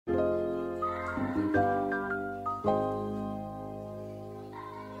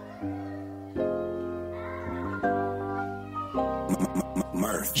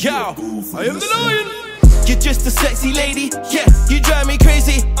Yo, I am the lion. You're just a sexy lady, yeah, you drive me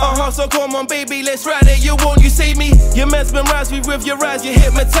crazy. So come on baby, let's ride it, you won't, you save me. You mesmerize me with your eyes, you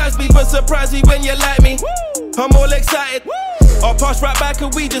hypnotize me, but surprise me when you like me. I'm all excited. I'll pass right back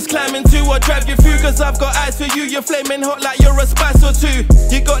and we just climb into or drive you through, cause I've got eyes for you. You're flaming hot like you're a spice or two.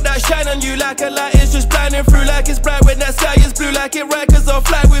 You got that shine on you like a light, it's just blinding through like it's bright when that sky is blue, like it right, cause I'll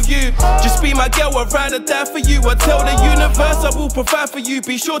fly with you. Just be my girl, I'll ride or die for you. I tell the universe I will provide for you.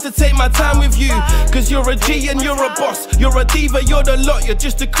 Be sure to take my time with you, cause you're a G and you're a boss. You're a diva, you're the lot. You're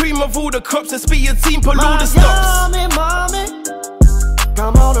just the cream of all the crops. Let's be a team, pull all the stops. Mommy,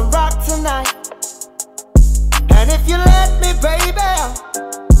 come on and rock tonight. And if you let me, baby,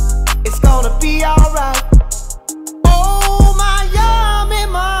 it's gonna be alright. Oh, my yummy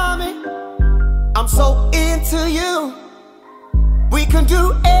mommy, I'm so into you. We can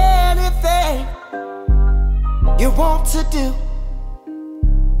do anything you want to do.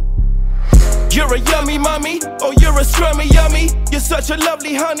 You're a yummy mommy, oh you're a scrummy yummy. You're such a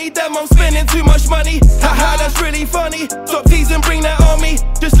lovely honey, damn I'm spending too much money. Haha, that's really funny, top tease and bring that on me.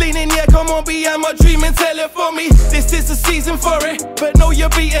 Just lean in, yeah come on, be my dream and tell it for me. This is the season for it, but no you're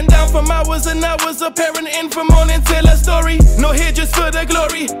beaten down from hours and hours of parenting from morning till a story. Not here just for the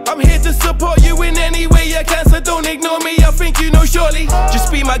glory, I'm here to support you in any way you can, so don't ignore me, I think you know surely.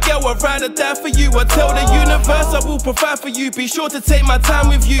 Just be my girl, I'll ride or die for you. I tell the universe I will provide for you. Be sure to take my time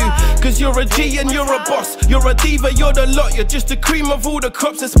with you, cause you're a G and you're a boss. You're a diva, you're the lot. You're just the cream of all the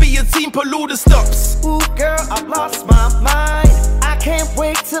crops. Let's be a team, pull all the stops. Ooh girl, I've lost my mind. I can't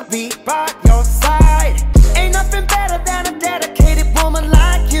wait to be by your side. Ain't nothing better than a dedicated woman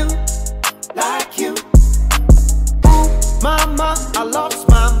like you. Like you. Ooh, mama, I lost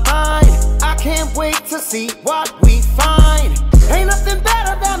my mind. I can't wait to see what we find.